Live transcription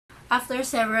After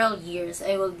several years,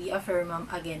 I will be a fur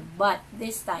mom again. But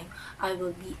this time, I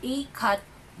will be a cat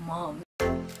mom.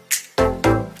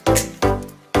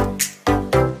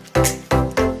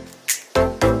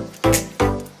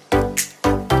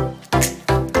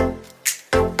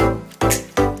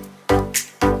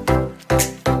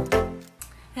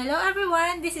 Hello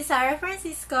everyone, this is Sarah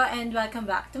Francisco and welcome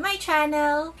back to my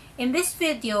channel. In this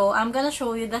video, I'm gonna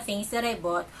show you the things that I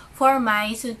bought for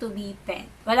my soon-to-be pet.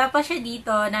 Wala pa siya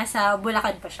dito, nasa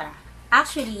Bulacan pa siya.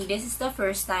 Actually, this is the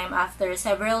first time after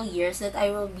several years that I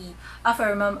will be a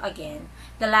fur mom again.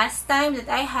 The last time that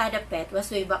I had a pet was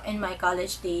way back in my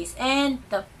college days, and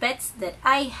the pets that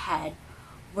I had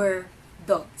were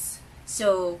dogs.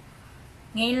 So,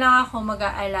 ngayon lang ako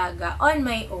mag-aalaga on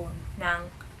my own ng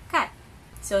cat.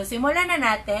 So, simulan na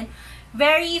natin.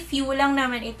 Very few lang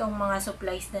naman itong mga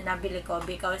supplies na nabili ko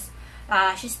because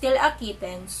she's still a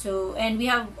kitten. So, and we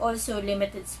have also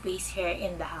limited space here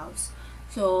in the house.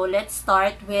 So, let's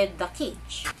start with the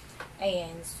cage.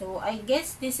 Ayan. So, I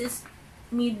guess this is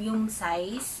medium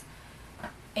size.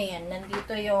 Ayan.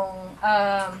 Nandito yung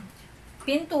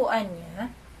pintuan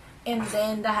niya. And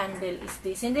then, the handle is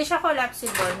this. Hindi siya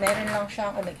collapsible. Meron lang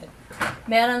siyang, oh my God.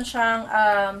 Meron siyang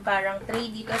parang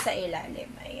tray dito sa ilalim.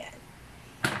 Ayan.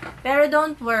 Pero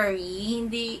don't worry,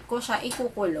 hindi ko siya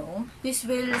ikukulong. This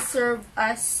will serve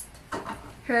as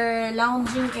her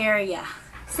lounging area.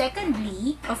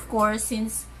 Secondly, of course,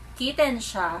 since kitten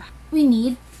siya, we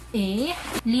need a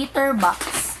litter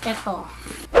box. Ito.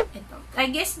 I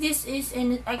guess this is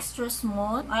an extra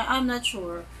small. I'm not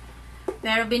sure.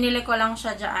 Pero binili ko lang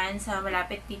siya dyan sa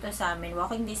malapit dito sa amin.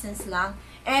 Walking distance lang.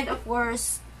 And of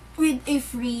course, with a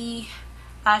free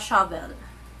shovel.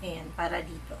 Ayan, para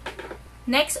dito.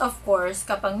 Next, of course,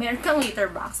 kapag meron kang litter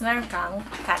box, meron kang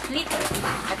cat litter.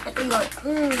 At ito yun.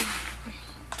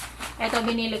 Ito,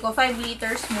 binili ko 5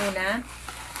 liters muna.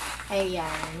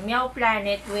 Ayan. Meow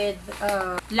Planet with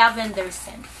lavender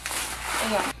scent.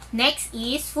 Ayan. Next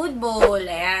is food bowl.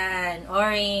 Ayan.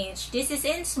 Orange. This is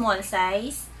in small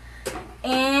size.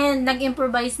 And,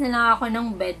 nag-improvise na lang ako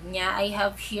ng bed niya. I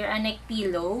have here a neck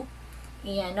pillow.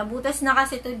 Ayan, nabutas na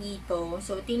kasi ito dito.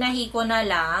 So, tinahi ko na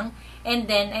lang. And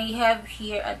then, I have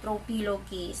here a throw pillow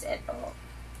case. Ito.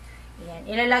 Ayan,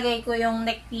 ilalagay ko yung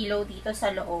neck pillow dito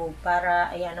sa loob. Para,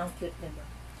 ayan, ang cute, diba?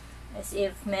 As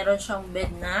if meron siyang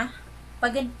bed na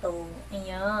paganto.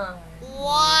 Ayan.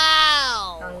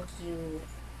 Wow! Ang cute.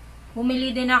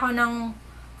 Bumili din ako ng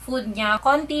food niya.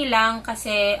 Konti lang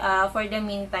kasi for the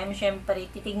meantime, syempre,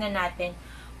 titignan natin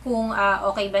kung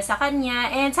okay ba sa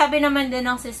kanya. And sabi naman din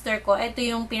ng sister ko, ito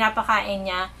yung pinapakain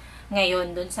niya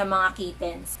ngayon dun sa mga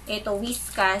kittens. Ito,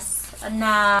 Whiskas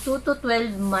na 2 to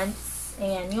 12 months.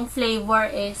 Ayan, yung flavor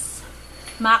is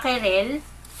mackerel.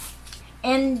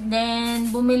 And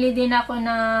then, bumili din ako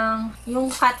ng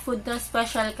yung cat food to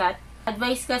special cat.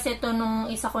 Advice kasi ito nung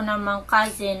isa ko namang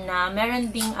cousin na meron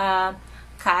ding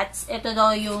cats. Ito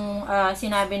daw yung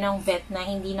sinabi ng vet na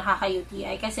hindi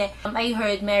nakaka-UTI. Kasi I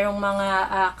heard merong mga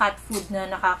cat food na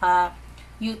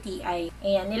nakaka-UTI.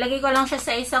 Ayan, nilagay ko lang siya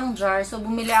sa isang jar. So,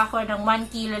 bumili ako ng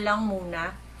 1 kilo lang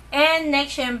muna. And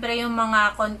next, syempre, yung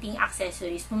mga konting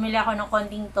accessories. Bumili ako ng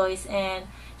konting toys and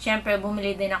syempre,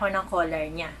 bumili din ako ng collar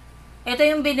niya. Ito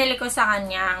yung binili ko sa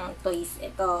kanyang toys.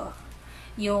 Ito,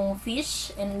 yung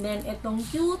fish. And then, itong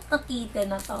cute na kitten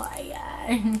na to.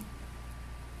 Ayan.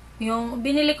 Yung,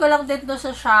 binili ko lang dito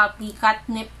sa Shopee,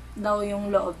 catnip daw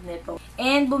yung loob nito.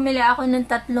 And, bumili ako ng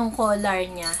 3 collar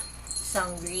niya.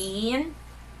 Isang green,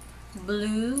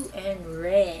 blue, and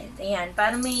red. Ayan,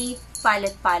 para may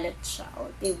palette-palette siya.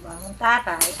 O, diba? Ang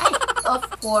taray. Ay, of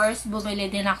course, bumili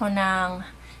din ako ng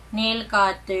nail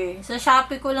cutter. Sa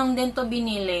Shopee ko lang din to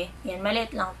binili. Ayan,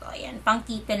 maliit lang to. Ayan, pang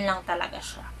kitten lang talaga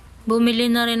siya. Bumili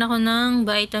na rin ako ng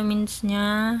vitamins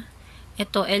niya.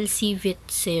 Ito, LC Vit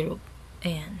Syrup.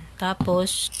 Ayan.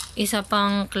 Tapos, isa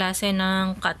pang klase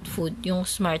ng cat food, yung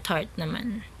Smart Heart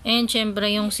naman. And, syempre,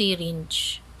 yung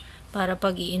syringe. Para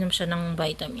pag-iinom siya ng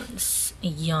vitamins.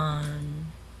 Ayan.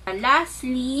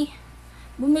 Lastly,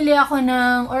 bumili ako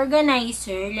ng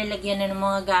organizer. Lalagyan na ng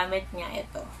mga gamit niya.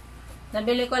 Ito.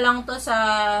 Nabili ko lang to sa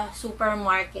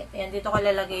supermarket. Ayan, dito ko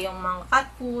lalagay yung mga cat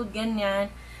food, ganyan.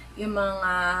 Yung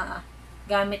mga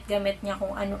gamit-gamit niya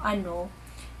kung ano-ano.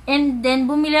 And then,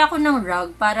 bumili ako ng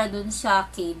rug para dun sa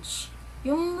cage.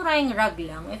 Yung maraming rug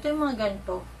lang. Ito yung mga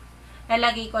ganito.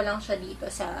 Lalagay ko lang siya dito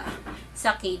sa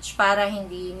cage para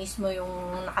hindi mismo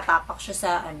yung nakatapak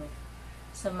siya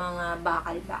sa mga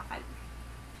bakal-bakal.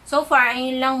 So far,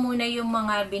 ayun lang muna yung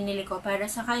mga binili ko para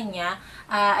sa kanya.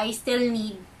 I still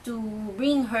need to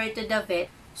bring her to the vet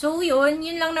So, yun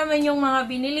lang naman yung mga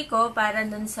binili ko para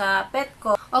dun sa pet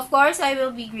ko. Of course, I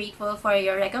will be grateful for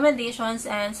your recommendations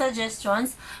and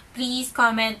suggestions. Please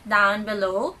comment down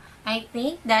below. I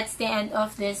think that's the end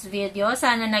of this video.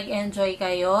 Sana nag-enjoy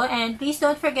kayo. And please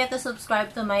don't forget to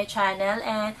subscribe to my channel.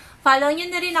 And follow nyo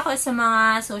na rin ako sa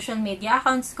mga social media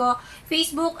accounts ko,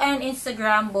 Facebook and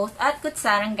Instagram, both at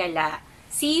Kutsarang Gala.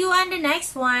 See you on the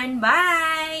next one.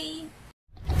 Bye!